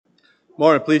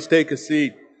Morning, please take a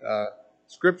seat.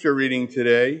 Scripture reading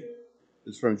today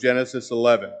is from Genesis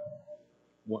 11,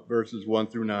 verses 1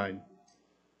 through 9.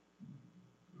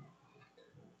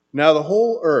 Now the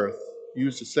whole earth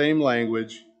used the same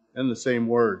language and the same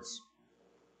words.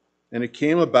 And it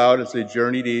came about as they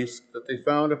journeyed east that they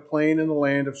found a plain in the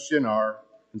land of Shinar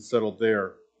and settled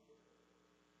there.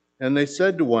 And they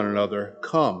said to one another,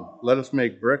 "Come, let us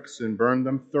make bricks and burn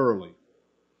them thoroughly."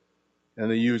 And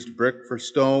they used brick for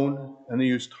stone, and they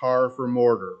used tar for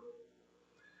mortar.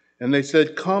 And they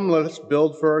said, "Come, let us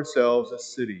build for ourselves a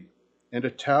city, and a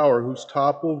tower whose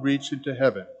top will reach into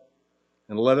heaven.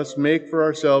 And let us make for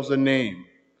ourselves a name,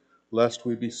 lest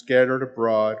we be scattered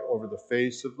abroad over the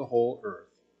face of the whole earth."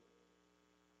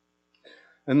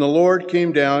 And the Lord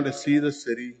came down to see the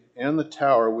city and the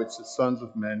tower which the sons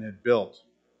of men had built.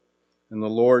 And the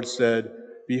Lord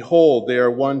said, "Behold, they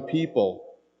are one people,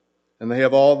 and they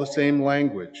have all the same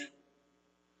language.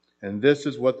 And this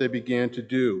is what they began to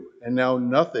do. And now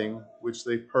nothing which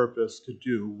they purpose to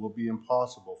do will be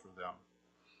impossible for them.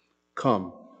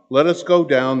 Come, let us go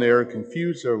down there and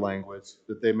confuse their language,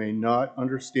 that they may not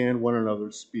understand one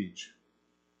another's speech."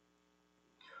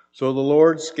 So the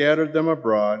Lord scattered them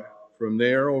abroad from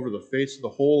there over the face of the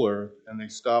whole earth, and they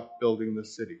stopped building the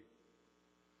city.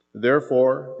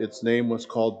 Therefore its name was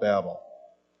called Babel,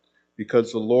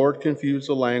 because the Lord confused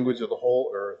the language of the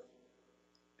whole earth.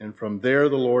 And from there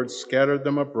the Lord scattered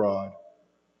them abroad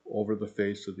over the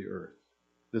face of the earth.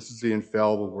 This is the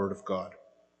infallible word of God.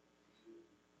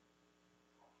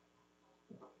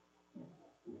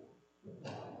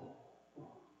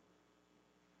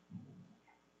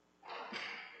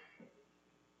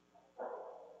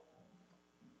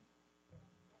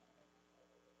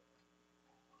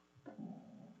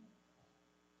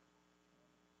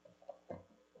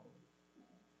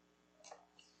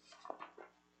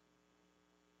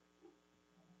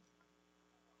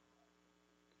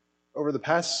 Over the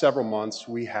past several months,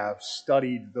 we have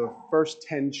studied the first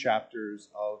 10 chapters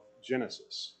of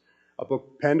Genesis, a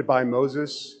book penned by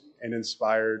Moses and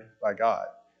inspired by God.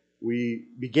 We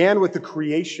began with the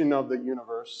creation of the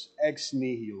universe ex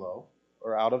nihilo,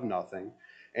 or out of nothing,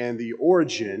 and the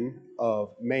origin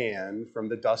of man from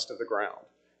the dust of the ground,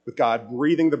 with God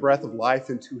breathing the breath of life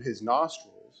into his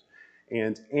nostrils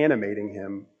and animating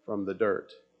him from the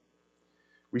dirt.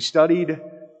 We studied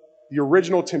the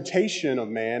original temptation of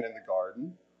man in the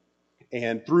garden,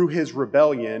 and through his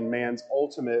rebellion, man's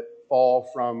ultimate fall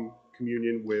from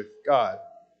communion with God.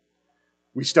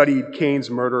 We studied Cain's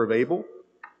murder of Abel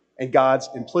and God's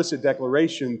implicit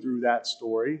declaration through that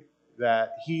story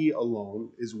that he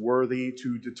alone is worthy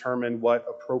to determine what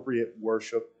appropriate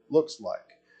worship looks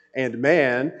like. And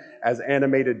man, as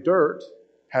animated dirt,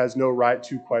 has no right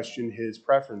to question his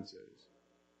preferences.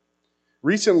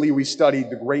 Recently, we studied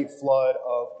the great flood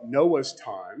of Noah's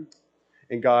time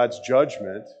and God's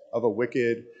judgment of a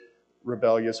wicked,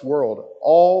 rebellious world,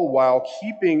 all while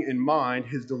keeping in mind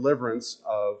his deliverance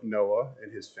of Noah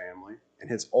and his family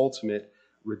and his ultimate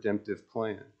redemptive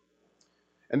plan.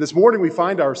 And this morning we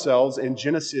find ourselves in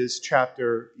Genesis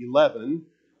chapter 11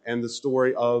 and the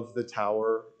story of the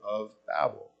Tower of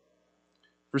Babel.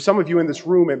 For some of you in this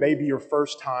room, it may be your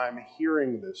first time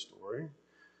hearing this story.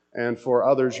 And for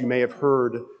others, you may have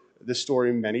heard this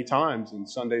story many times in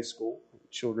Sunday school,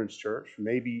 children's church,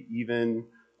 maybe even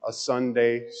a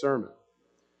Sunday sermon.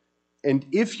 And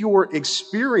if your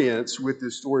experience with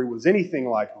this story was anything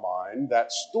like mine,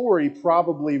 that story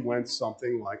probably went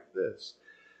something like this.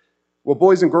 Well,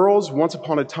 boys and girls, once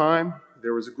upon a time,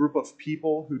 there was a group of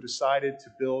people who decided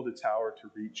to build a tower to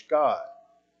reach God.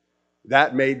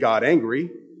 That made God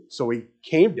angry, so he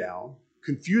came down,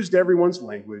 confused everyone's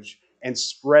language, and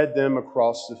spread them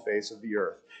across the face of the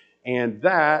earth. And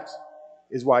that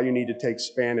is why you need to take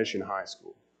Spanish in high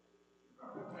school.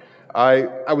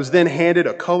 I was then handed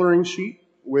a coloring sheet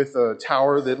with a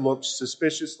tower that looked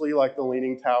suspiciously like the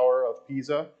Leaning Tower of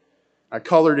Pisa. I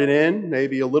colored it in,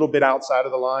 maybe a little bit outside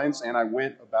of the lines, and I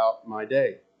went about my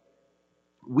day.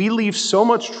 We leave so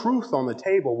much truth on the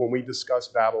table when we discuss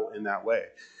Babel in that way.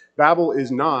 Babel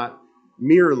is not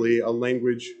merely a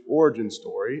language origin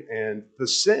story, and the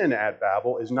sin at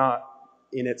Babel is not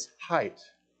in its height.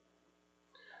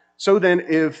 So then,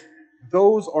 if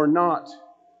those are not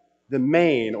the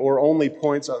main or only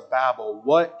points of Babel,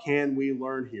 what can we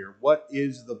learn here? What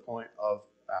is the point of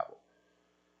Babel?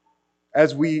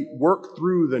 As we work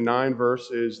through the 9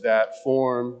 verses that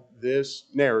form this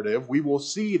narrative, we will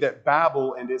see that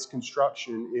Babel and its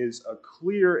construction is a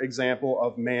clear example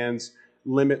of man's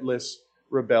limitless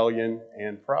rebellion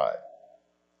and pride.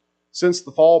 Since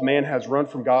the fall, man has run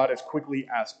from God as quickly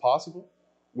as possible.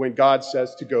 When God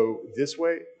says to go this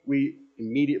way, we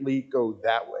immediately go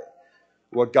that way.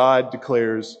 What God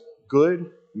declares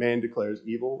good, man declares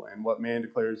evil, and what man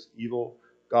declares evil,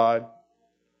 God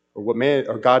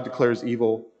declares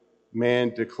evil,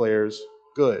 man declares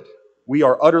good. We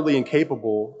are utterly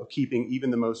incapable of keeping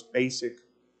even the most basic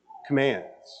commands.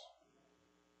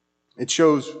 It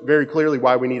shows very clearly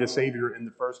why we need a Savior in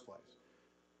the first place.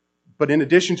 But in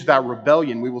addition to that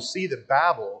rebellion, we will see that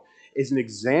Babel is an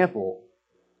example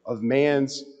of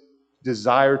man's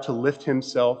desire to lift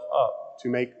himself up, to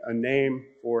make a name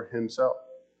for himself.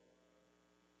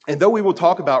 And though we will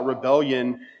talk about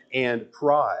rebellion and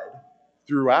pride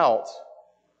throughout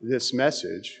this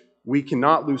message, we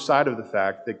cannot lose sight of the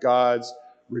fact that God's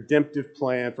redemptive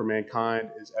plan for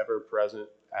mankind is ever present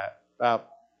at Babel.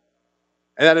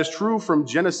 And that is true from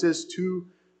Genesis to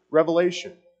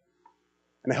Revelation.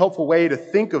 And a helpful way to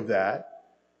think of that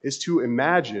is to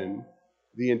imagine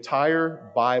the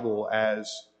entire Bible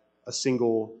as a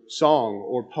single song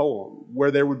or poem, where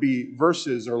there would be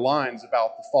verses or lines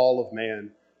about the fall of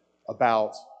man,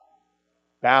 about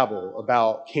Babel,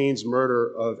 about Cain's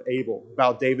murder of Abel,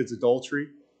 about David's adultery,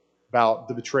 about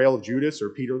the betrayal of Judas or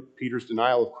Peter's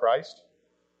denial of Christ.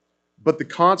 But the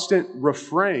constant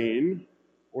refrain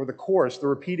or the chorus, the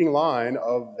repeating line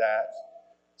of that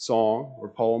song or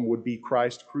poem would be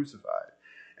Christ crucified.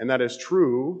 And that is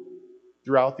true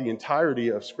throughout the entirety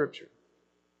of Scripture.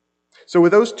 So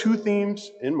with those two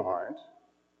themes in mind,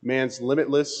 man's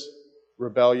limitless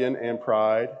rebellion and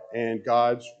pride, and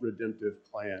God's redemptive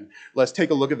plan, let's take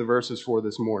a look at the verses for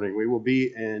this morning. We will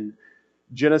be in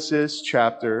Genesis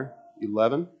chapter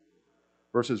 11,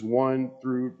 verses 1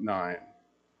 through 9.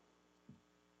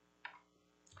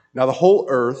 Now the whole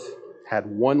earth had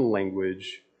one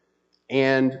language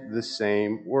and the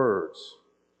same words.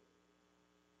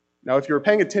 Now, if you were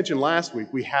paying attention last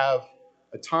week, we have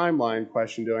a timeline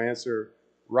question to answer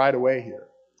right away here.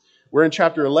 We're in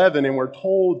chapter 11, and we're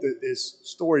told that this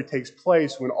story takes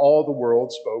place when all the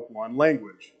world spoke one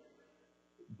language.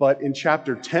 But in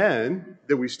chapter 10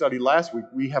 that we studied last week,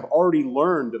 we have already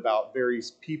learned about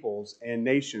various peoples and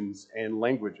nations and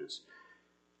languages.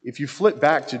 If you flip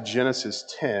back to Genesis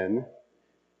 10,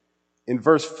 in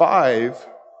verse 5,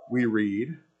 we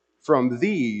read, "From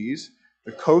these,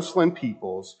 the coastland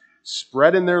peoples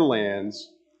spread in their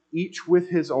lands, each with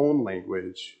his own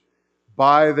language,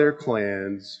 by their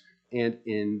clans and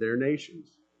in their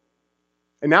nations."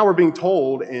 And now we're being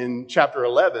told in chapter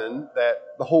 11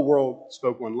 that the whole world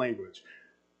spoke one language.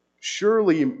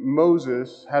 Surely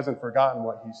Moses hasn't forgotten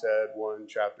what he said one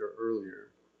chapter earlier.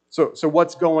 So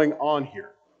what's going on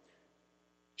here?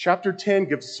 Chapter 10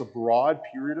 gives us a broad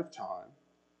period of time,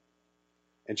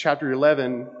 and chapter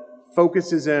 11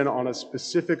 focuses in on a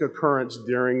specific occurrence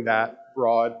during that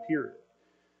broad period.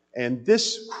 And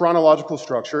this chronological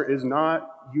structure is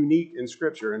not unique in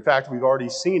Scripture. In fact, we've already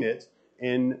seen it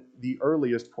in the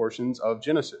earliest portions of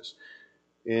Genesis.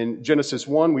 In Genesis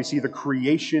 1, we see the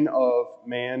creation of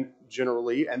man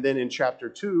generally, and then in chapter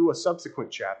 2, a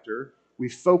subsequent chapter, we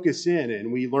focus in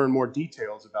and we learn more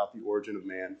details about the origin of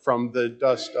man from the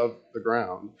dust of the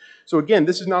ground. So again,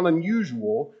 this is not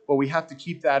unusual, but we have to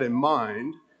keep that in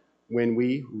mind when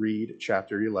we read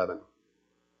chapter 11.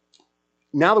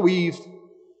 Now that we've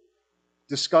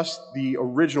discussed the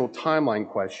original timeline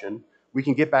question, we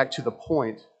can get back to the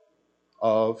point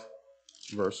of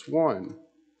verse 1.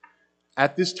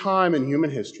 At this time in human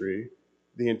history,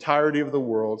 the entirety of the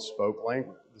world spoke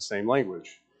the same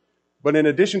language. But in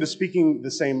addition to speaking the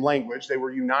same language, they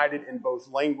were united in both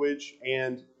language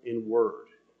and in word.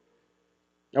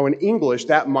 Now in English,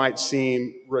 that might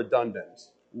seem redundant.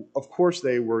 Of course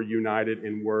they were united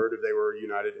in word if they were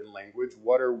united in language.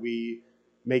 What are we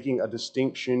making a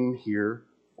distinction here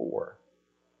for?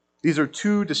 These are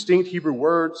two distinct Hebrew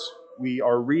words we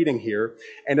are reading here,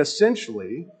 and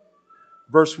essentially,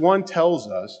 verse 1 tells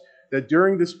us that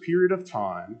during this period of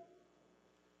time,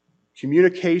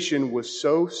 communication was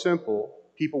so simple,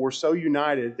 people were so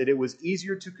united that it was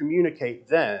easier to communicate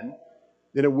then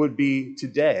than it would be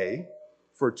today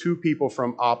for two people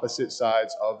from opposite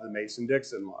sides of the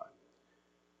Mason-Dixon line.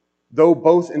 Though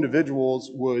both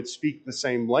individuals would speak the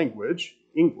same language,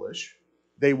 English,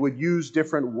 they would use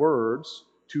different words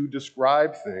to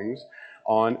describe things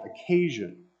on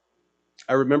occasion.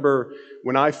 I remember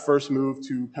when I first moved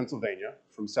to Pennsylvania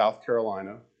from South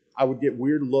Carolina, I would get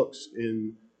weird looks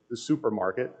in the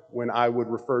supermarket when I would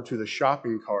refer to the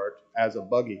shopping cart as a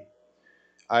buggy.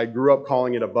 I grew up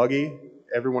calling it a buggy.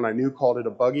 Everyone I knew called it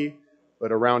a buggy,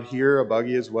 but around here, a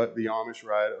buggy is what the Amish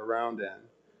ride around in.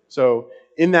 So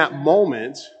in that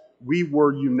moment, we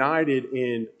were united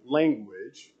in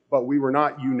language, but we were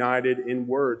not united in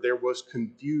word. There was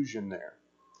confusion there.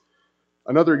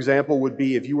 Another example would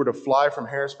be if you were to fly from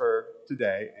Harrisburg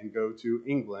today and go to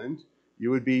England, you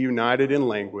would be united in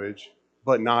language,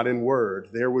 but not in word.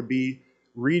 There would be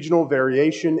regional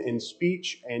variation in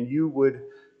speech, and you would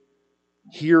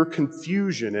hear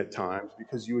confusion at times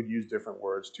because you would use different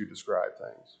words to describe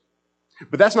things.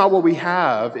 But that's not what we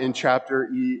have in chapter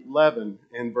 11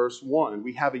 and verse 1.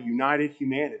 We have a united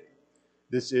humanity.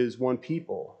 This is one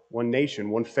people, one nation,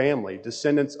 one family,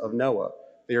 descendants of Noah.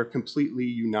 They are completely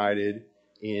united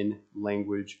in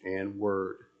language and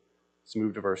word. Let's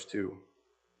move to verse 2.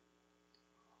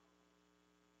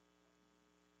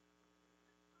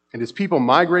 And as people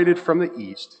migrated from the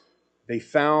east, they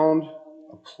found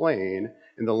a plain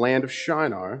in the land of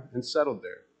Shinar and settled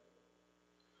there.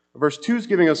 Verse 2 is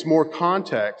giving us more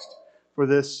context for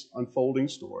this unfolding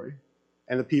story.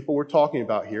 And the people we're talking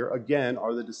about here, again,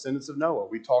 are the descendants of Noah.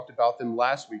 We talked about them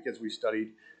last week as we studied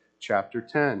chapter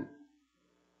 10.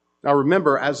 Now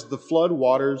remember, as the flood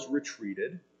waters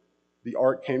retreated, the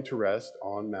ark came to rest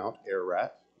on Mount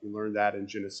Ararat. We learned that in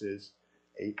Genesis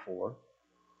 8:4.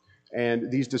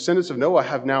 And these descendants of Noah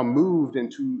have now moved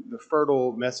into the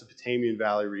fertile Mesopotamian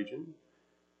valley region,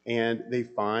 and they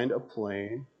find a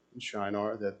plain in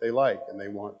Shinar that they like, and they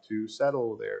want to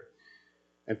settle there.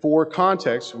 And for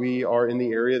context, we are in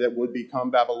the area that would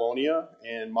become Babylonia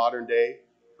and modern-day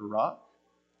Iraq.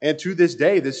 And to this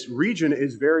day, this region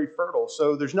is very fertile.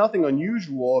 So there's nothing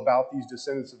unusual about these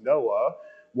descendants of Noah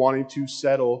wanting to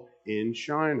settle in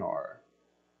Shinar.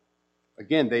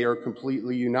 Again, they are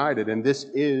completely united, and this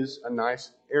is a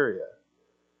nice area.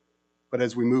 But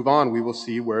as we move on, we will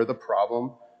see where the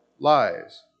problem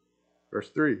lies.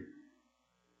 Verse 3.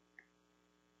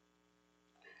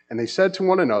 And they said to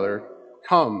one another,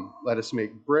 "Come, let us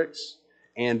make bricks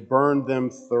and burn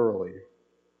them thoroughly."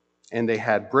 And they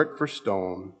had brick for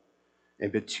stone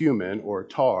and bitumen or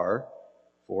tar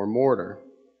for mortar.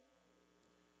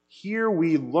 Here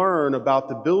we learn about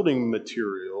the building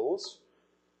materials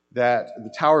that the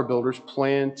tower builders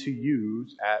planned to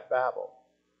use at Babel.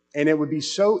 And it would be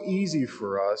so easy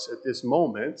for us at this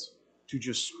moment to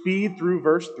just speed through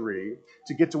verse 3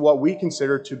 to get to what we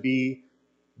consider to be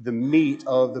the meat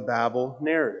of the Babel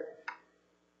narrative.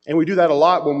 And we do that a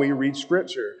lot when we read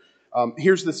Scripture.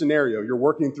 Here's the scenario. You're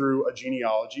working through a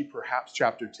genealogy, perhaps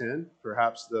chapter 10,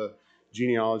 perhaps the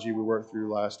genealogy we worked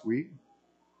through last week.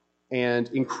 And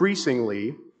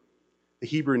increasingly, the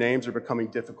Hebrew names are becoming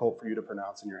difficult for you to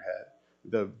pronounce in your head.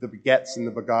 The begets and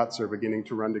the begots are beginning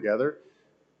to run together.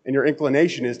 And your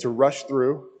inclination is to rush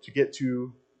through to get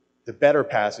to the better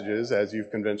passages as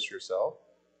you've convinced yourself.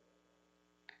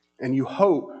 And you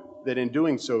hope that in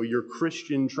doing so, your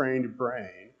Christian-trained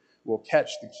brain will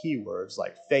catch the keywords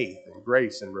like faith and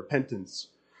grace and repentance,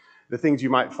 the things you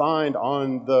might find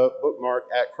on the bookmark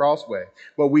at Crossway.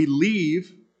 But we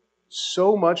leave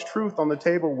so much truth on the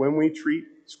table when we treat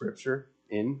Scripture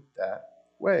in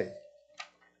that way.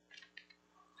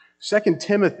 2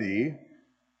 Timothy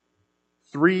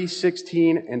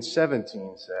 3:16 and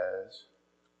 17 says,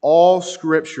 "All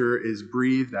Scripture is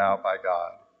breathed out by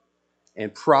God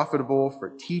and profitable for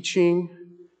teaching,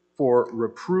 for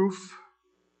reproof,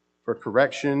 for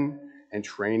correction, and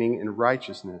training in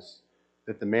righteousness,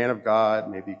 that the man of God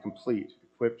may be complete,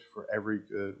 equipped for every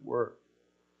good work."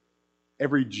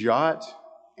 Every jot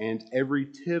and every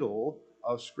tittle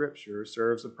of Scripture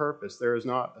serves a purpose. There is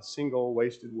not a single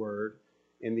wasted word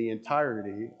in the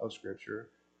entirety of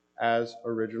Scripture as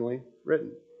originally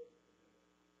written.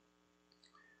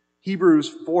 Hebrews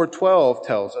 4:12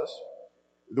 tells us,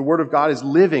 "The Word of God is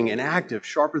living and active,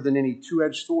 sharper than any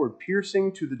two-edged sword,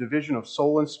 piercing to the division of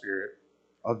soul and spirit,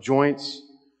 of joints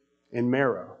and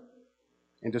marrow,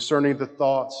 and discerning the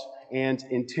thoughts and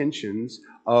intentions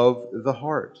of the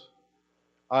heart."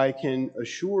 I can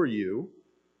assure you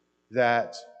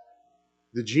that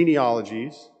the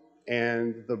genealogies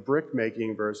and the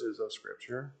brick-making verses of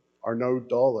Scripture are no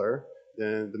duller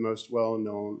than the most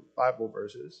well-known Bible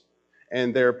verses.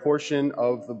 And their portion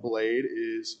of the blade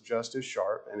is just as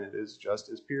sharp and it is just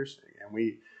as piercing. And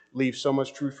we leave so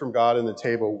much truth from God on the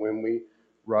table when we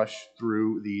rush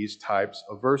through these types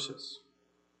of verses.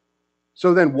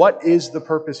 So then, what is the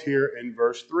purpose here in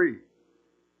verse 3?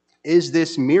 Is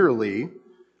this merely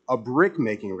a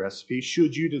brick-making recipe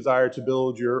should you desire to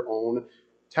build your own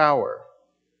tower?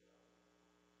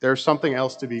 There's something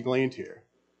else to be gleaned here.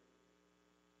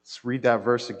 Let's read that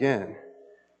verse again.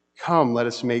 "Come, let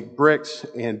us make bricks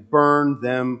and burn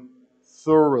them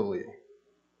thoroughly."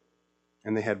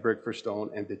 And they had brick for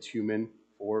stone and bitumen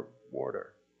for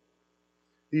mortar.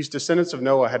 These descendants of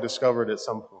Noah had discovered at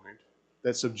some point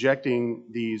that subjecting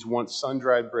these once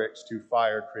sun-dried bricks to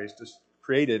fire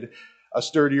created a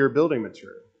sturdier building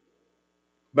material.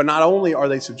 But not only are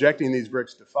they subjecting these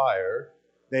bricks to fire,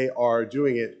 they are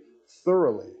doing it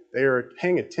thoroughly. They are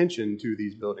paying attention to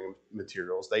these building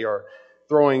materials. They are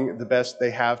throwing the best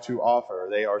they have to offer.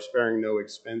 They are sparing no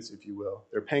expense, if you will.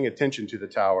 They're paying attention to the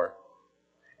tower.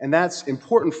 And that's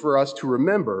important for us to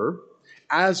remember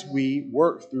as we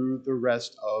work through the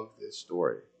rest of this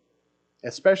story,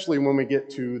 especially when we get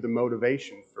to the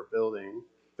motivation for building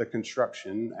the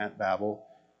construction at Babel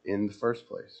in the first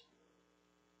place.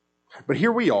 But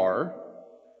here we are,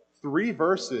 3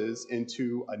 verses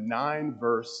into a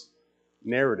 9-verse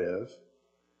narrative,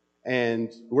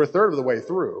 and we're a third of the way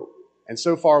through. And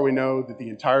so far we know that the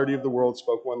entirety of the world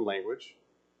spoke one language.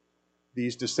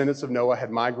 These descendants of Noah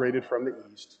had migrated from the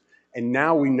east, and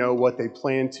now we know what they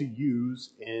plan to use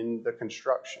in the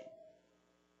construction.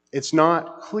 It's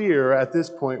not clear at this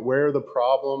point where the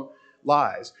problem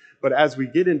lies, but as we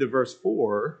get into verse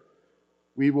 4,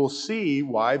 we will see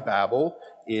why Babel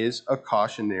is a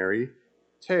cautionary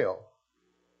tale.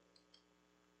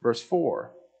 Verse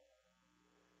 4.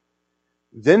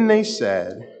 Then they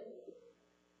said,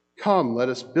 "Come, let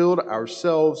us build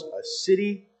ourselves a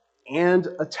city and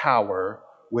a tower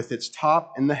with its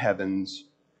top in the heavens,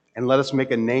 and let us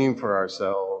make a name for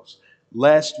ourselves,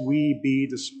 lest we be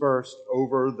dispersed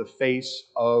over the face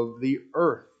of the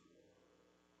earth."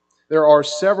 There are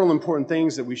several important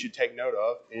things that we should take note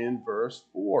of in verse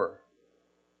 4.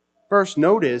 First,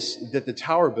 notice that the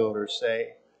tower builders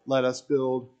say, "Let us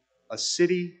build a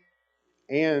city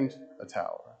and a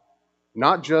tower."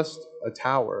 Not just a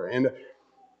tower. And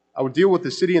I would deal with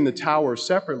the city and the tower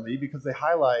separately because they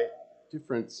highlight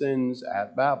different sins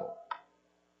at Babel.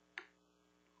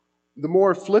 The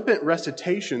more flippant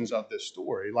recitations of this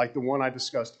story, like the one I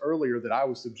discussed earlier that I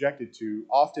was subjected to,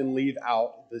 often leave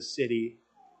out the city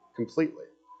completely.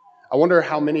 I wonder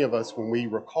how many of us, when we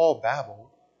recall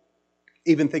Babel,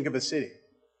 even think of a city.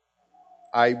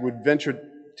 I would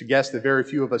venture to guess that very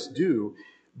few of us do,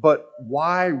 but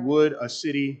why would a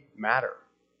city matter?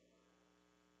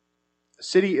 A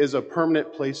city is a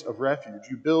permanent place of refuge.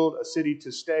 You build a city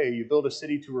to stay. You build a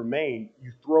city to remain.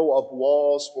 You throw up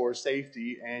walls for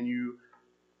safety, and you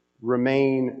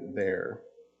remain there.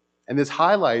 And this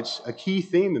highlights a key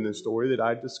theme in this story that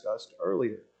I discussed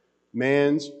earlier: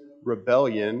 man's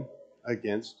rebellion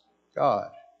against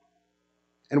God.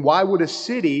 And why would a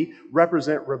city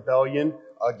represent rebellion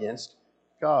against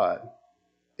God?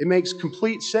 It makes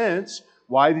complete sense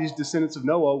why these descendants of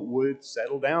Noah would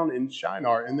settle down in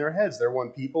Shinar in their heads. They're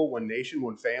one people, one nation,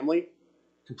 one family,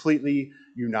 completely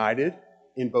united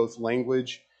in both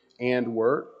language and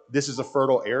word. This is a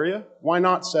fertile area. Why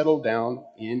not settle down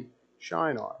in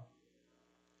Shinar?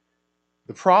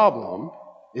 The problem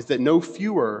is that no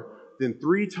fewer than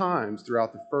 3 times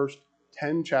throughout the first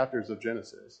 10 chapters of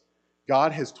Genesis,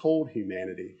 God has told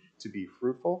humanity to be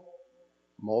fruitful,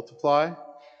 multiply,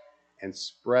 and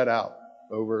spread out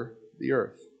over the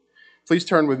earth. Please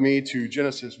turn with me to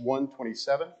Genesis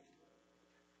 1:27.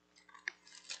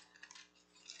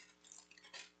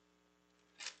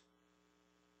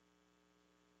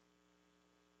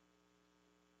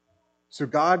 So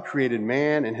God created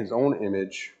man in his own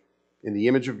image. In the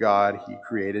image of God, he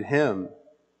created him.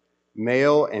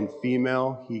 Male and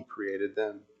female, he created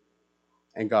them.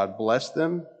 And God blessed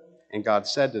them, and God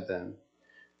said to them,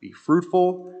 "Be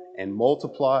fruitful and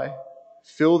multiply,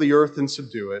 fill the earth and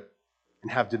subdue it,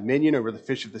 and have dominion over the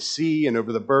fish of the sea and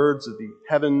over the birds of the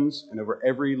heavens and over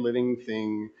every living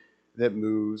thing that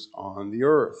moves on the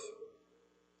earth."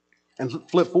 And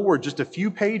flip forward just a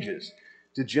few pages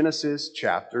to Genesis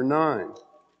chapter 9.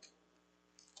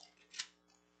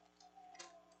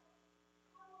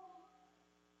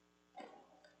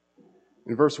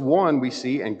 In verse 1, we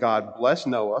see, "And God blessed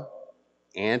Noah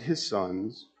and his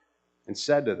sons and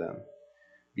said to them,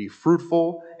 'Be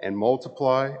fruitful and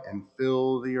multiply and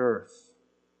fill the earth.'"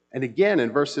 And again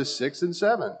in verses 6 and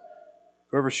 7,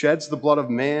 "Whoever sheds the blood of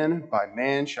man, by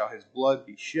man shall his blood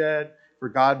be shed, for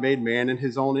God made man in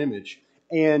his own image.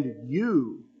 And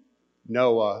you,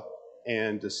 Noah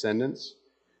and descendants,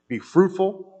 be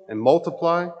fruitful and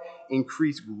multiply,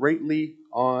 increase greatly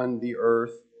on the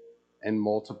earth and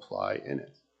multiply in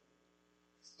it."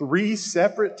 3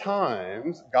 separate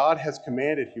times, God has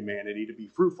commanded humanity to be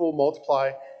fruitful,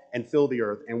 multiply, and fill the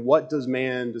earth. And what does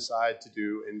man decide to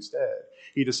do instead?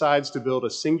 He decides to build a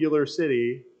singular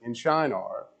city in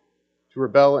Shinar to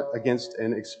rebel against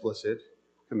an explicit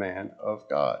command of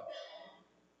God.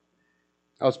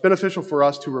 Now, it's beneficial for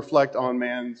us to reflect on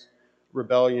man's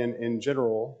rebellion in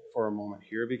general for a moment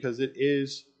here, because it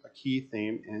is a key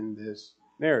theme in this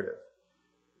narrative.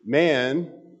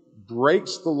 Man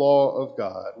breaks the law of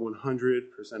God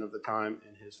 100% of the time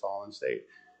in his fallen state.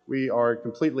 We are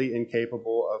completely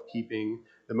incapable of keeping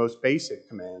the most basic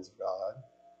commands of God.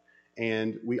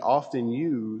 And we often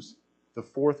use the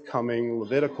forthcoming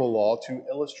Levitical law to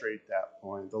illustrate that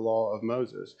point, the law of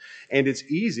Moses. And it's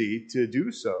easy to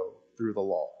do so through the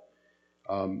law.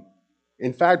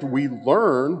 In fact, we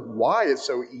learn why it's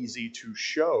so easy to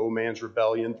show man's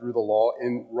rebellion through the law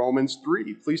in Romans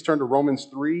 3. Please turn to Romans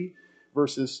 3,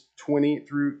 verses 20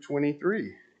 through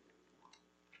 23.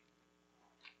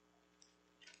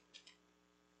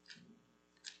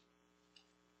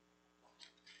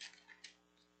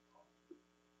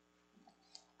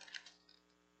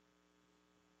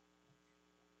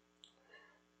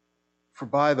 For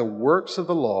by the works of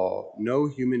the law, no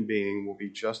human being will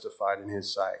be justified in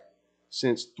his sight,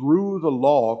 since through the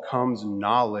law comes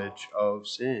knowledge of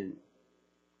sin.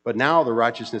 But now the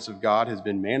righteousness of God has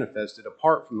been manifested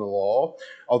apart from the law,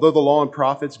 although the law and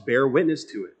prophets bear witness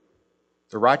to it.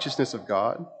 The righteousness of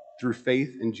God through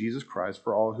faith in Jesus Christ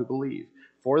for all who believe.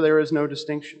 For there is no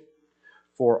distinction.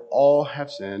 For all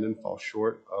have sinned and fall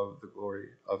short of the glory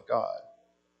of God.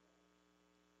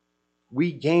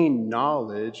 We gain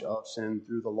knowledge of sin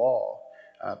through the law.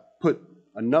 Put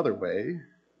another way,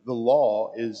 the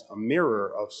law is a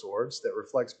mirror of sorts that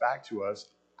reflects back to us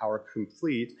our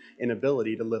complete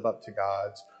inability to live up to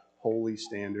God's holy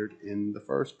standard in the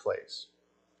first place.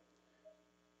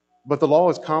 But the law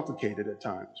is complicated at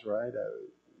times, right?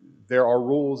 There are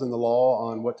rules in the law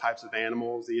on what types of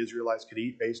animals the Israelites could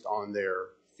eat based on their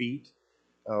feet,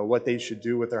 what they should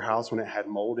do with their house when it had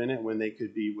mold in it, when they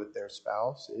could be with their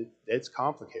spouse. It's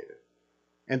complicated.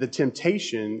 And the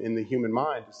temptation in the human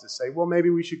mind is to say, well, maybe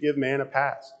we should give man a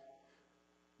pass.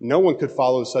 No one could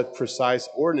follow such precise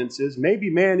ordinances.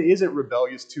 Maybe man isn't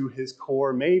rebellious to his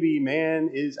core. Maybe man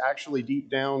is actually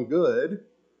deep down good.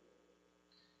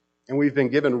 And we've been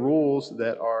given rules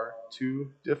that are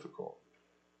too difficult.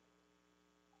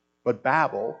 But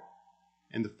Babel,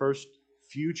 in the first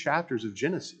few chapters of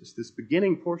Genesis, this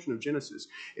beginning portion of Genesis,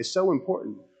 is so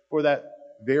important for that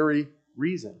very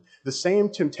reason. The same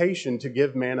temptation to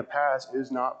give man a pass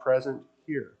is not present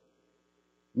here.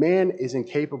 Man is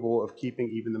incapable of keeping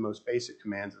even the most basic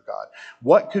commands of God.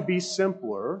 What could be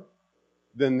simpler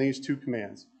than these two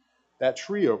commands? That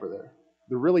tree over there,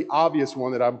 the really obvious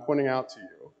one that I'm pointing out to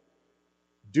you.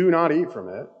 Do not eat from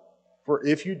it, for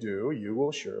if you do, you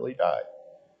will surely die.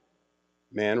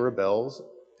 Man rebels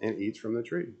and eats from the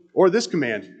tree. Or this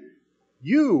command,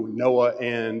 you, Noah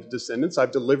and descendants,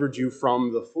 I've delivered you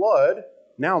from the flood.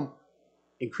 Now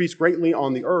increase greatly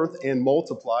on the earth and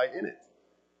multiply in it.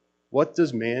 What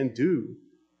does man do?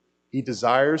 He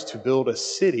desires to build a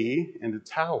city and a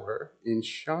tower in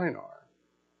Shinar.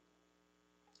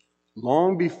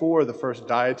 Long before the first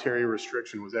dietary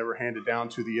restriction was ever handed down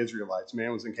to the Israelites,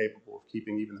 man was incapable of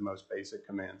keeping even the most basic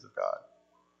commands of God.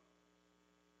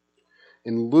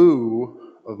 In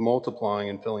lieu of multiplying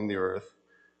and filling the earth,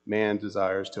 man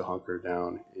desires to hunker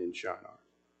down in Shinar.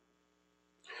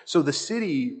 So the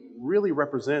city really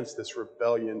represents this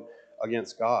rebellion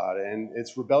against God, and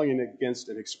it's rebellion against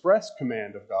an express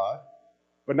command of God.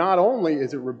 But not only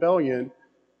is it rebellion,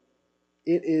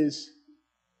 it is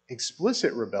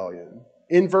explicit rebellion.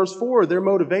 In verse 4, their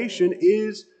motivation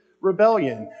is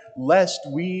rebellion, lest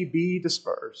we be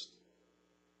dispersed.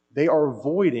 They are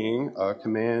avoiding a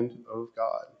command of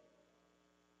God.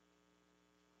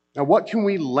 Now, what can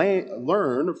we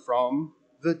learn from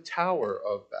the Tower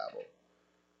of Babel?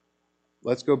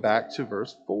 Let's go back to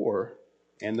verse 4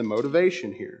 and the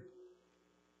motivation here.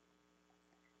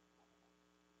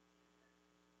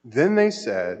 Then they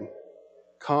said,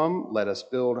 "Come, let us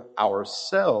build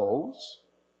ourselves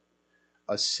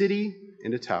a city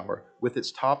and a tower with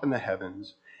its top in the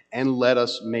heavens, and let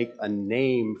us make a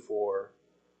name for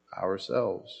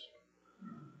ourselves."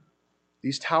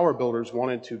 These tower builders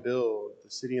wanted to build the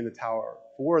city and the tower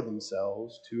for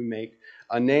themselves, to make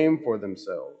a name for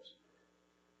themselves.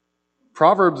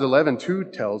 Proverbs 11:2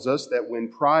 tells us that when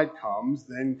pride comes,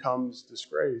 then comes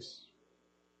disgrace.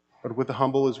 But with the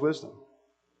humble is wisdom.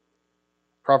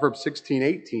 Proverbs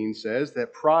 16:18 says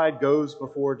that pride goes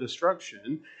before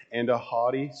destruction and a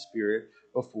haughty spirit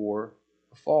before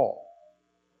a fall.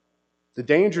 The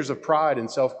dangers of pride and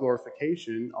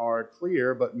self-glorification are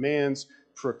clear, but man's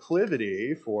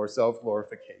proclivity for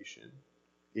self-glorification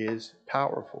is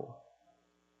powerful.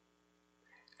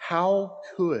 How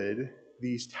could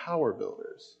these tower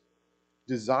builders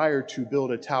desire to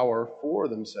build a tower for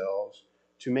themselves,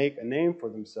 to make a name for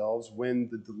themselves, when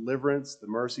the deliverance, the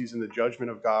mercies, and the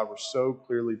judgment of God were so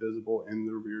clearly visible in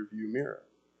the rearview mirror?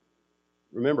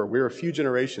 Remember, we're a few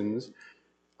generations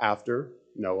after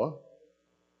Noah.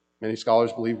 Many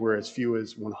scholars believe we're as few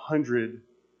as 100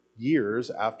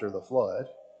 years after the flood.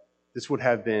 This would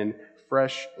have been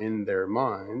fresh in their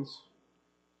minds,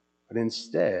 but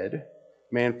instead,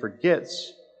 man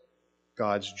forgets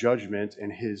God's judgment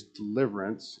and his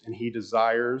deliverance, and he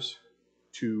desires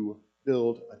to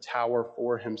build a tower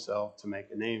for himself to make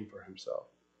a name for himself.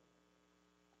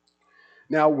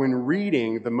 Now, when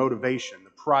reading the motivation, the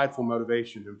prideful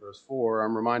motivation in verse 4,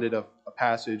 I'm reminded of a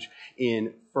passage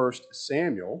in 1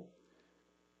 Samuel.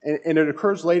 And it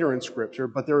occurs later in Scripture,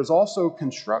 but there is also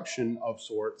construction of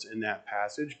sorts in that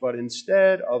passage. But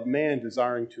instead of man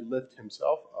desiring to lift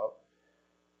himself up,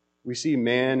 we see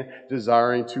man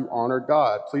desiring to honor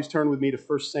God. Please turn with me to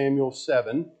 1 Samuel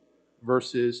 7,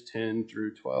 verses 10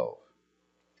 through 12.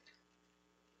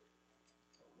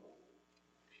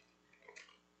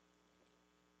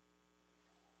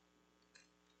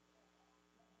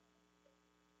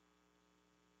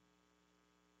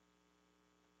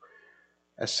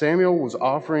 As Samuel was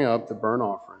offering up the burnt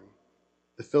offering,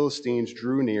 the Philistines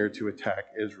drew near to attack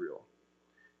Israel.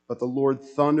 But the Lord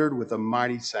thundered with a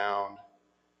mighty sound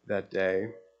that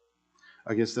day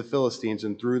against the Philistines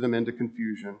and threw them into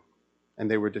confusion,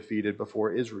 and they were defeated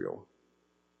before Israel.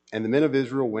 And the men of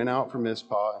Israel went out from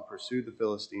Mizpah and pursued the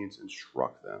Philistines and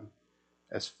struck them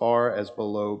as far as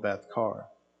below Beth-kar.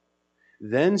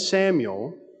 Then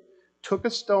Samuel took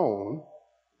a stone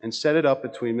and set it up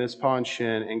between Mizpah and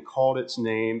Shen and called its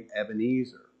name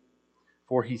Ebenezer.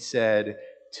 For he said,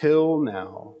 "Till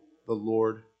now the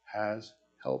Lord has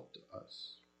helped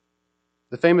us."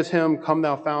 The famous hymn, "Come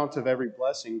Thou Fount of Every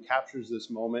Blessing," captures this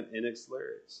moment in its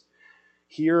lyrics.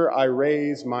 "Here I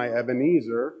raise my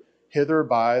Ebenezer, hither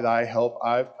by thy help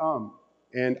I've come,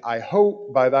 and I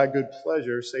hope by thy good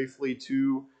pleasure safely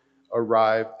to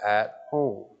arrive at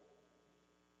home."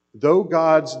 Though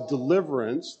God's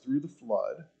deliverance through the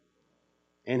flood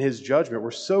and his judgment were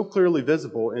so clearly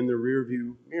visible in the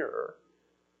rearview mirror,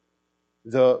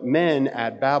 the men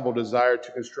at Babel desired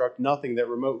to construct nothing that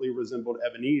remotely resembled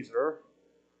Ebenezer.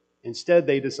 Instead,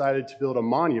 they decided to build a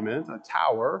monument, a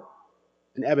tower,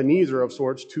 an Ebenezer of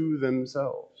sorts, to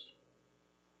themselves.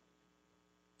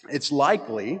 It's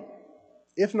likely,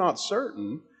 if not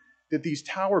certain, that these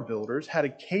tower builders had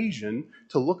occasion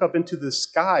to look up into the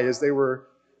sky as they were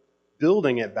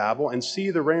building at Babel and see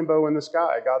the rainbow in the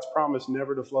sky, God's promise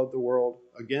never to flood the world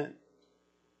again.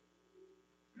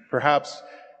 Perhaps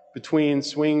between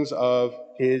swings of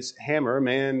his hammer,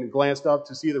 man glanced up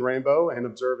to see the rainbow and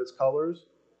observe its colors,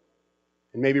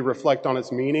 and maybe reflect on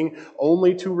its meaning,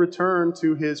 only to return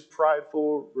to his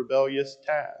prideful, rebellious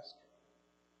task.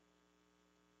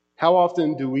 How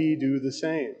often do we do the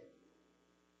same?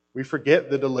 We forget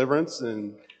the deliverance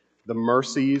and the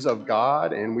mercies of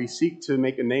God, and we seek to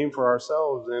make a name for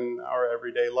ourselves in our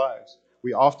everyday lives.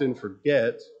 We often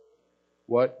forget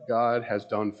what God has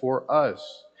done for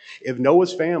us. If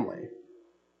Noah's family,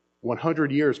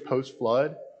 100 years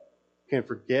post-flood, can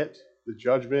forget the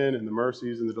judgment and the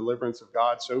mercies and the deliverance of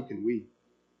God, so can we.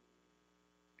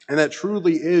 And that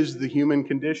truly is the human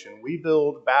condition. We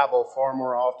build Babel far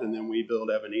more often than we build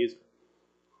Ebenezer.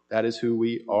 That is who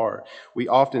we are. We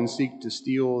often seek to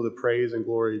steal the praise and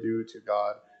glory due to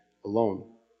God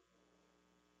alone.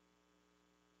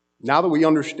 Now that we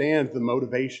understand the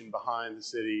motivation behind the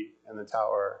city and the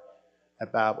tower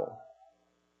at Babel,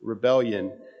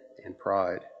 rebellion and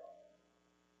pride,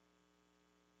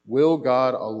 will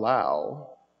God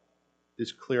allow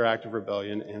this clear act of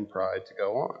rebellion and pride to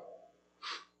go on?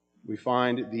 We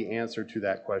find the answer to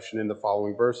that question in the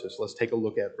following verses. Let's take a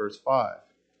look at verse 5.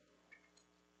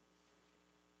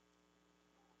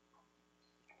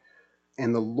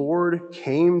 And the Lord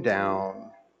came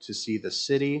down to see the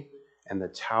city and the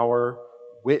tower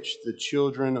which the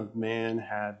children of man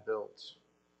had built.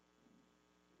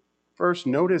 First,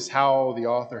 notice how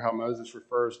Moses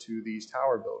refers to these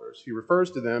tower builders. He refers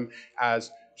to them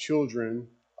as children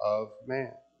of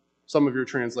man. Some of your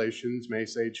translations may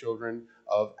say children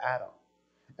of Adam.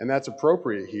 And that's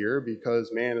appropriate here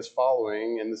because man is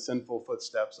following in the sinful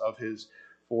footsteps of his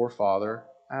forefather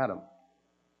Adam.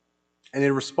 And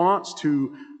in response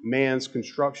to man's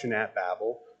construction at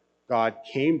Babel, God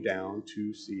came down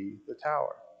to see the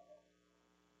tower.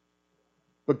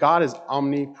 But God is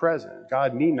omnipresent.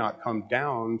 God need not come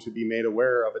down to be made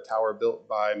aware of a tower built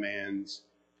by man's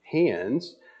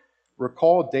hands.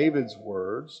 Recall David's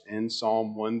words in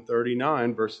Psalm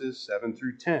 139, verses 7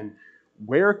 through 10.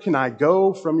 "Where can I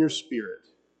go from your spirit?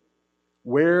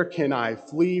 Where can I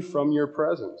flee from your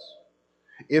presence?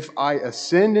 If I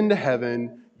ascend into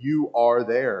heaven, you are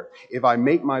there. If I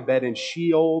make my bed in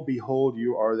Sheol, behold,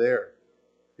 you are there.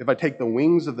 If I take the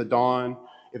wings of the dawn,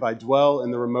 if I dwell in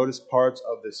the remotest parts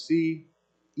of the sea,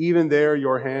 even there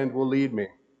your hand will lead me,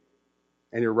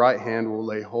 and your right hand will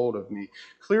lay hold of me.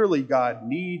 Clearly, God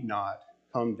need not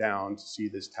come down to see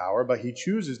this tower, but he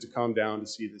chooses to come down to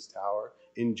see this tower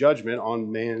in judgment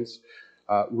on man's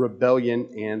rebellion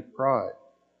and pride.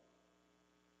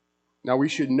 Now, we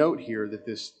should note here that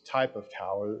this type of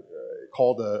tower,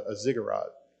 called a ziggurat,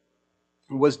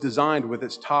 was designed with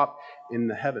its top in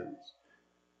the heavens.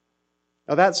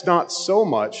 Now, that's not so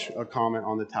much a comment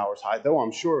on the tower's height, though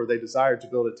I'm sure they desired to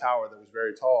build a tower that was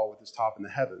very tall with its top in the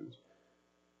heavens.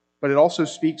 But it also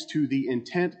speaks to the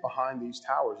intent behind these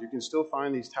towers. You can still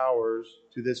find these towers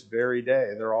to this very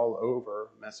day. They're all over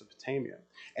Mesopotamia.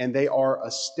 And they are a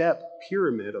step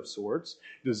pyramid of sorts,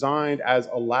 designed as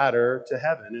a ladder to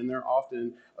heaven, and they're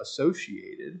often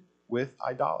associated with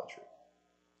idolatry.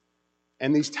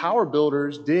 And these tower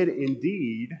builders did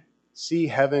indeed see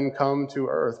heaven come to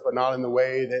earth, but not in the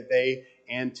way that they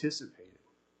anticipated.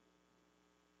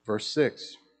 Verse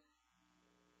 6.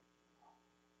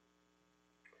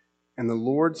 And the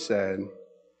Lord said,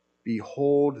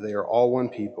 behold, they are all one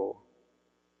people,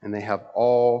 and they have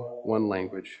all one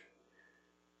language.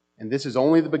 And this is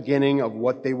only the beginning of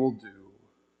what they will do,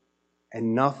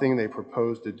 and nothing they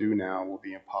propose to do now will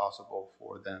be impossible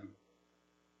for them.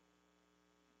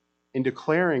 In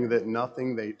declaring that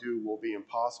nothing they do will be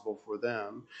impossible for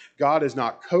them, God is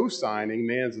not co-signing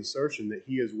man's assertion that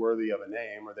he is worthy of a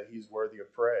name or that he's worthy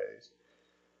of praise.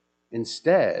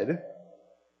 Instead,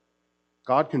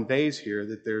 God conveys here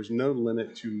that there's no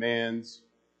limit to man's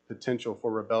potential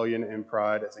for rebellion and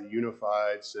pride as a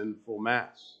unified, sinful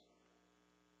mass.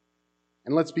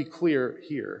 And let's be clear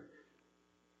here.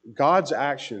 God's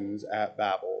actions at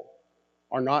Babel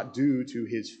are not due to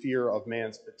his fear of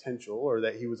man's potential or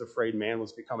that he was afraid man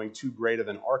was becoming too great of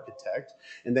an architect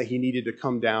and that he needed to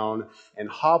come down and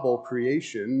hobble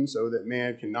creation so that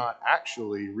man cannot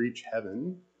actually reach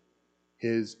heaven,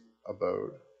 his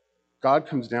abode. God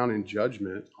comes down in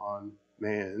judgment on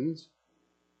man's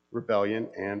rebellion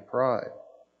and pride.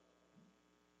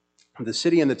 The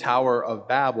city and the Tower of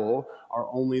Babel are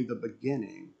only the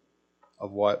beginning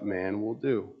of what man will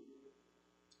do.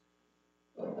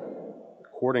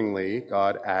 Accordingly,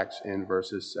 God acts in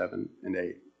verses 7 and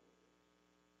 8.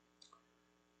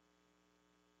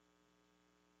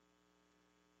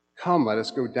 Come, let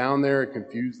us go down there and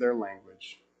confuse their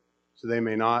language, so they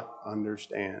may not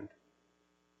understand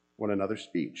one another's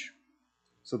speech.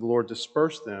 So the Lord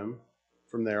dispersed them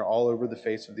from there all over the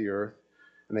face of the earth,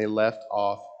 and they left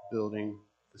off building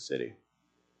the city.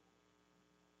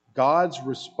 God's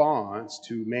response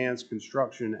to man's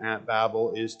construction at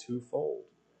Babel is twofold.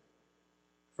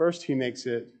 First, he makes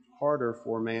it harder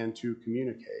for man to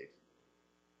communicate.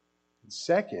 And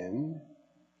second,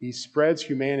 he spreads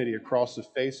humanity across the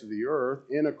face of the earth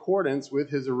in accordance with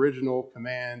his original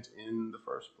command in the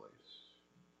first place.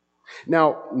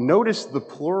 Now, notice the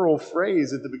plural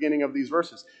phrase at the beginning of these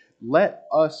verses. Let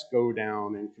us go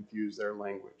down and confuse their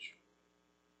language.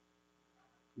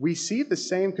 We see the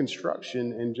same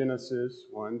construction in Genesis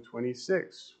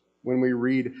 1:26 when we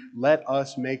read, let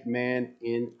us make man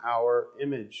in our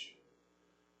image.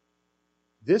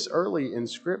 This early in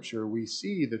Scripture, we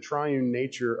see the triune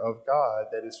nature of God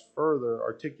that is further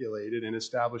articulated and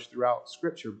established throughout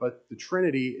Scripture, but the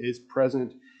Trinity is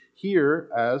present here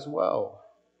as well.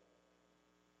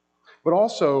 But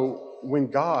also,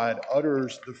 when God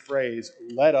utters the phrase,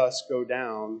 let us go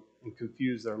down and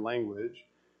confuse their language,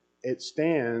 it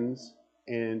stands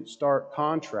in stark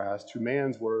contrast to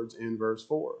man's words in verse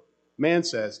 4. Man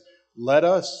says, let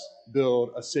us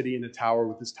build a city and a tower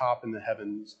with its top in the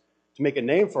heavens to make a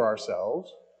name for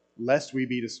ourselves, lest we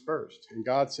be dispersed. And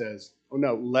God says, oh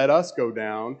no, let us go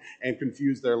down and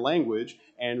confuse their language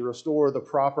and restore the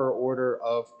proper order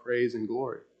of praise and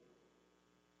glory.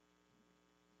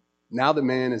 Now that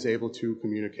man is able to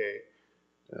communicate,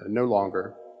 no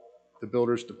longer, the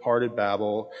builders departed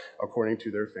Babel according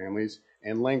to their families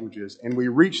and languages. And we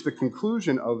reach the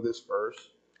conclusion of this verse,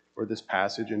 or this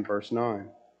passage in verse 9.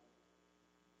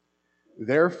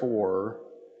 Therefore,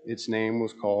 its name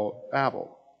was called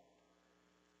Babel,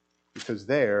 because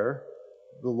there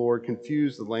the Lord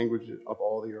confused the language of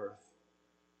all the earth.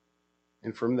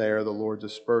 And from there the Lord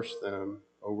dispersed them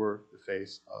over the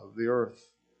face of the earth.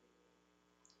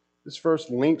 This verse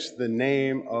links the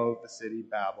name of the city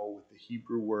Babel with the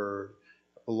Hebrew word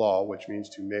balal, which means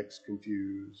to mix,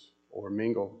 confuse, or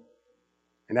mingle.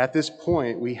 And at this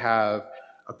point, we have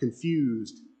a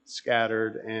confused,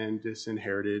 scattered, and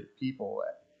disinherited people.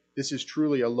 This is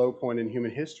truly a low point in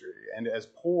human history. And as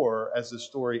poor as the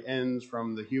story ends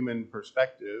from the human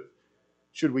perspective,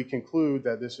 should we conclude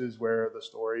that this is where the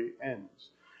story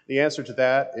ends? The answer to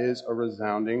that is a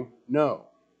resounding no.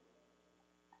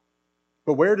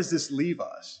 But where does this leave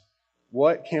us?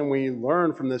 What can we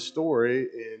learn from this story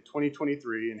in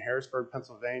 2023 in Harrisburg,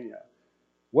 Pennsylvania?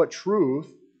 What truth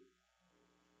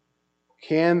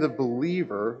can the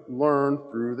believer learn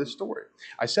through this story?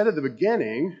 I said at the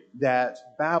beginning that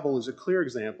Babel is a clear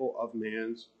example of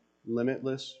man's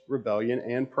limitless rebellion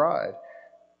and pride.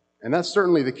 And that's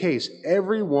certainly the case.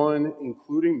 Everyone,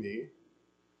 including me,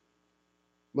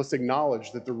 must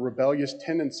acknowledge that the rebellious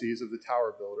tendencies of the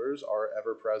tower builders are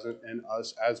ever present in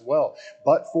us as well.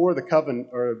 But for the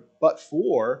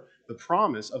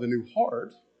promise of a new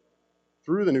heart,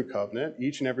 through the new covenant,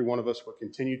 each and every one of us will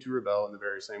continue to rebel in the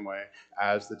very same way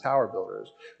as the tower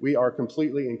builders. We are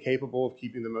completely incapable of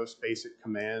keeping the most basic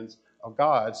commands of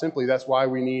God. Simply, that's why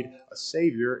we need a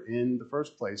Savior in the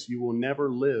first place. You will never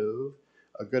live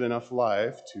a good enough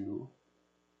life to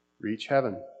reach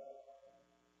heaven.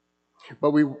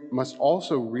 But we must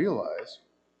also realize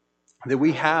that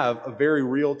we have a very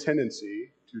real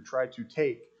tendency to try to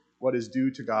take what is due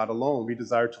to God alone. We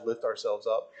desire to lift ourselves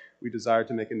up. We desire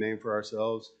to make a name for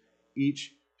ourselves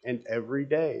each and every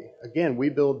day. Again, we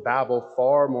build Babel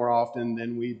far more often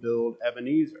than we build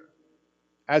Ebenezer.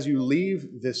 As you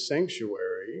leave this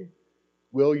sanctuary,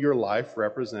 will your life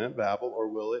represent Babel or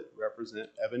will it represent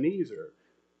Ebenezer?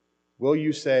 Will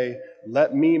you say,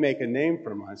 let me make a name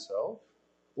for myself?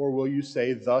 Or will you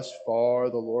say, thus far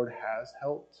the Lord has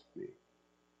helped me?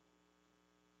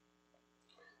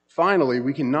 Finally,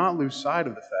 we cannot lose sight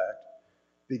of the fact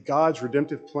that God's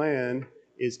redemptive plan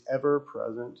is ever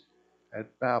present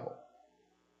at Babel.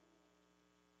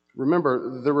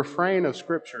 Remember, the refrain of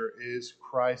Scripture is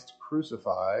Christ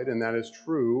crucified, and that is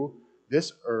true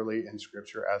this early in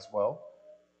Scripture as well.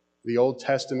 The Old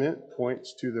Testament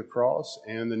points to the cross,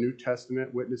 and the New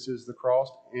Testament witnesses the cross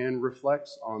and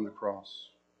reflects on the cross.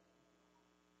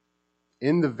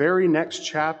 In the very next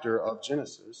chapter of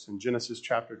Genesis, in Genesis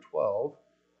chapter 12,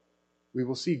 we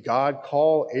will see God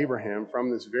call Abraham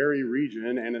from this very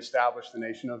region and establish the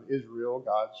nation of Israel,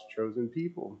 God's chosen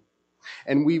people.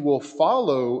 And we will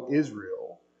follow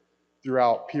Israel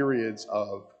throughout periods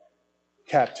of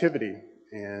captivity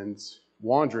and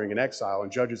wandering and exile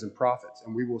and judges and prophets.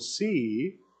 And we will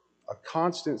see a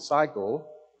constant cycle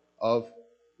of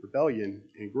rebellion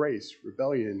and grace,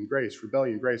 rebellion, grace,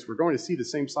 rebellion, grace. We're going to see the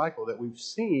same cycle that we've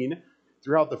seen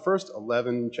throughout the first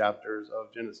 11 chapters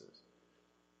of Genesis.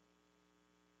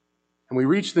 And we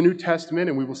reach the New Testament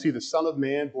and we will see the Son of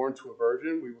Man born to a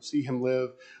virgin. We will see him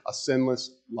live a sinless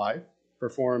life,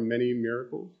 perform many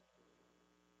miracles,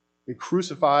 be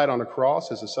crucified on a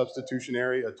cross as a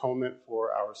substitutionary atonement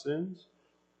for our sins.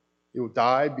 He will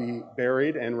die, be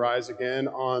buried, and rise again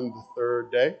on the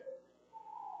third day,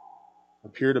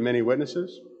 appear to many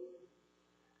witnesses,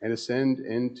 and ascend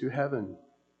into heaven.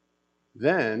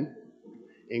 Then,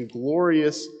 in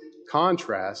glorious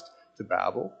contrast to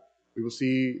Babel, we will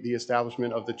see the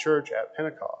establishment of the church at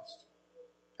Pentecost.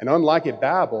 And unlike at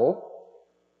Babel,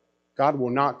 God will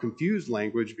not confuse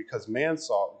language because man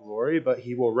sought glory, but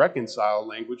he will reconcile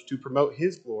language to promote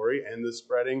his glory and the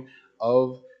spreading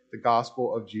of the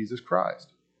gospel of Jesus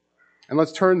Christ. And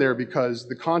let's turn there because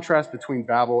the contrast between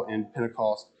Babel and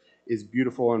Pentecost is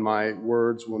beautiful and my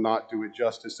words will not do it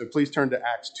justice. So please turn to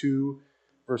Acts 2,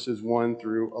 verses 1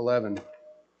 through 11.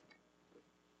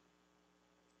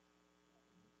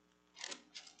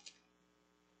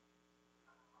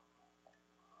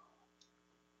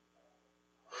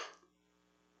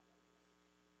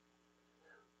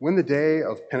 When the day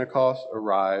of Pentecost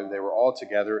arrived, they were all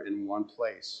together in one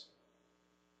place.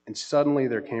 And suddenly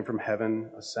there came from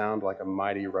heaven a sound like a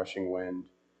mighty rushing wind,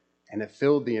 and it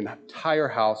filled the entire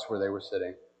house where they were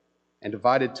sitting. And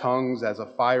divided tongues as a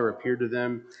fire appeared to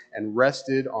them and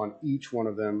rested on each one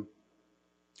of them.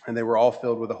 And they were all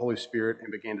filled with the Holy Spirit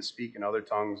and began to speak in other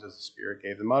tongues as the Spirit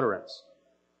gave them utterance.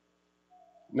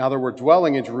 Now there were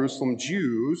dwelling in Jerusalem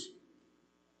Jews,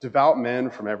 devout men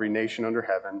from every nation under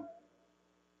heaven.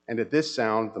 And at this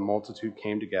sound the multitude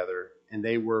came together, and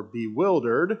they were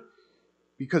bewildered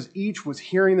because each was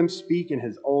hearing them speak in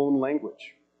his own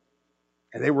language.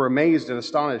 And they were amazed and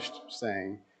astonished,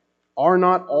 saying, are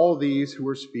not all these who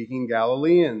are speaking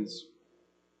Galileans?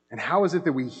 And how is it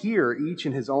that we hear each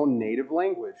in his own native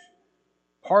language?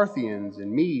 Parthians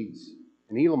and Medes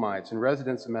and Elamites and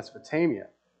residents of Mesopotamia,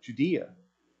 Judea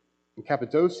and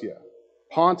Cappadocia,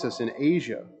 Pontus and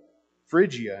Asia,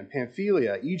 Phrygia and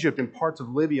Pamphylia, Egypt and parts of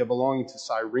Libya belonging to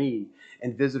Cyrene,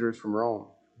 and visitors from Rome,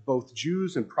 both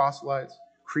Jews and proselytes,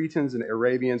 Cretans and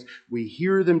Arabians, we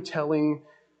hear them telling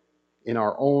in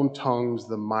our own tongues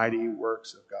the mighty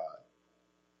works of God.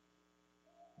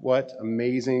 What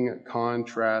amazing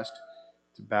contrast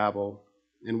to Babel,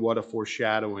 and what a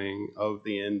foreshadowing of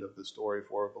the end of the story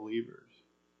for believers.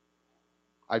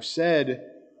 I've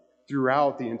said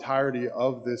throughout the entirety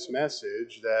of this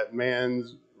message that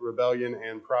man's rebellion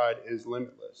and pride is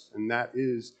limitless, and that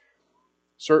is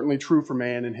certainly true for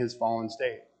man in his fallen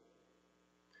state.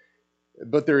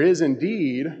 But there is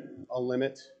indeed a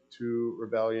limit to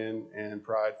rebellion and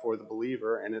pride for the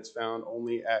believer, and it's found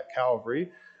only at Calvary,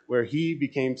 where he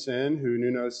became sin who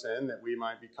knew no sin, that we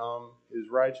might become his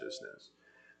righteousness.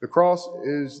 The cross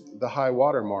is the high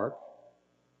water mark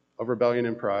of rebellion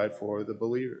and pride for the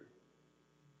believer.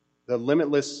 The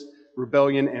limitless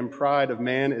rebellion and pride of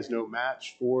man is no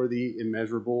match for the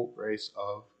immeasurable grace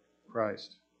of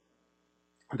Christ.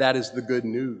 That is the good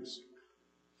news.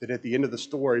 That at the end of the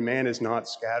story, man is not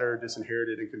scattered,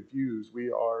 disinherited, and confused. We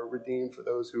are redeemed for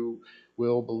those who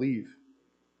will believe.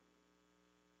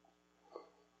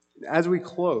 As we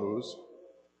close,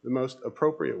 the most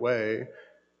appropriate way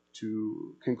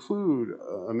to conclude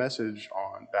a message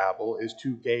on Babel is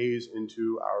to gaze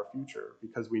into our future,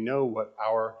 because we know what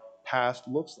our past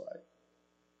looks like.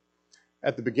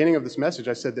 At the beginning of this message,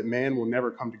 I said that man will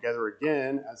never come together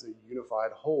again as a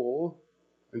unified whole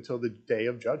until the day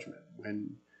of judgment,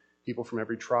 when people from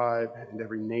every tribe and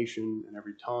every nation and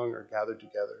every tongue are gathered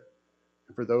together.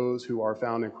 And for those who are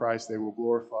found in Christ, they will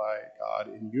glorify God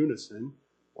in unison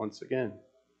once again.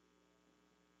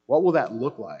 What will that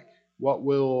look like? What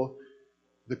will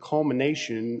the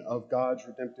culmination of God's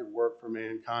redemptive work for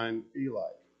mankind be like?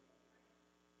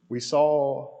 We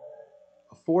saw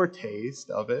a foretaste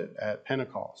of it at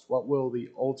Pentecost. What will the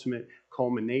ultimate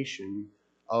culmination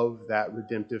of that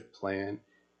redemptive plan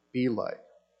be like?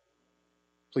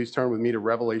 Please turn with me to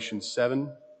Revelation 7,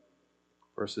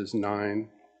 verses 9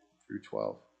 through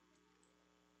 12.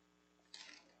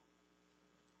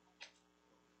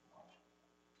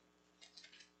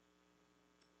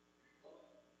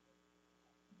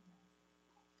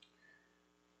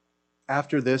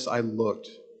 After this I looked,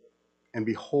 and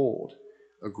behold,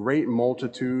 a great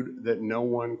multitude that no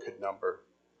one could number,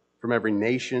 from every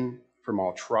nation, from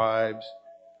all tribes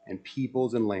and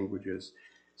peoples and languages,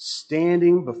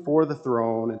 standing before the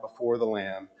throne and before the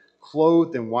Lamb,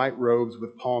 clothed in white robes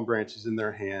with palm branches in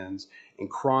their hands, and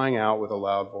crying out with a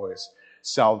loud voice,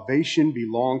 "Salvation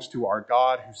belongs to our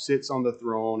God who sits on the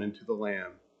throne and to the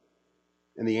Lamb."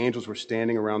 And the angels were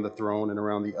standing around the throne and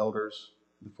around the elders,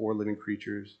 the four living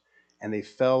creatures, and they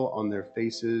fell on their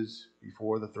faces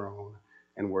before the throne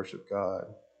and worshiped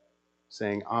God,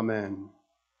 saying, "Amen.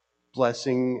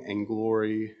 Blessing and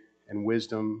glory and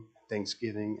wisdom,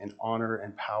 thanksgiving and honor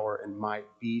and power and might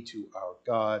be to our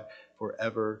God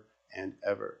forever and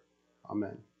ever.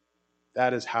 Amen."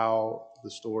 That is how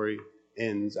the story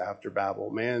ends after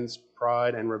Babel. Man's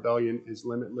pride and rebellion is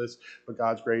limitless, but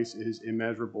God's grace is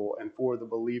immeasurable. And for the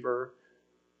believer,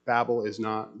 Babel is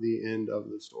not the end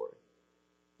of the story.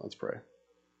 Let's pray.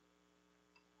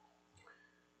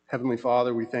 Heavenly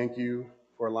Father, we thank you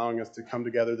for allowing us to come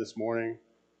together this morning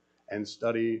and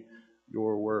study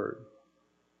your word.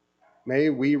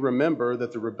 May we remember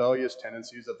that the rebellious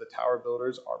tendencies of the tower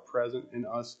builders are present in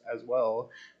us as well,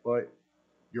 but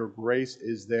your grace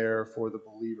is there for the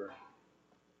believer.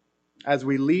 As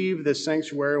we leave this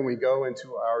sanctuary and we go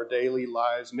into our daily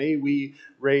lives, may we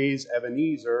raise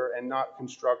Ebenezer and not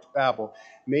construct Babel.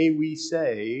 May we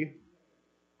say,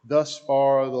 "Thus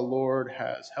far the Lord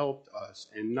has helped us,"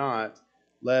 and not,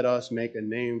 "Let us make a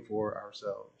name for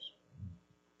ourselves."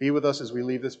 Be with us as we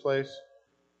leave this place.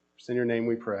 It's in your name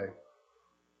we pray.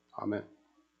 Amen.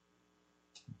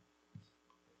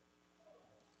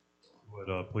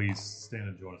 Would please stand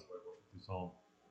and join us by worship through song.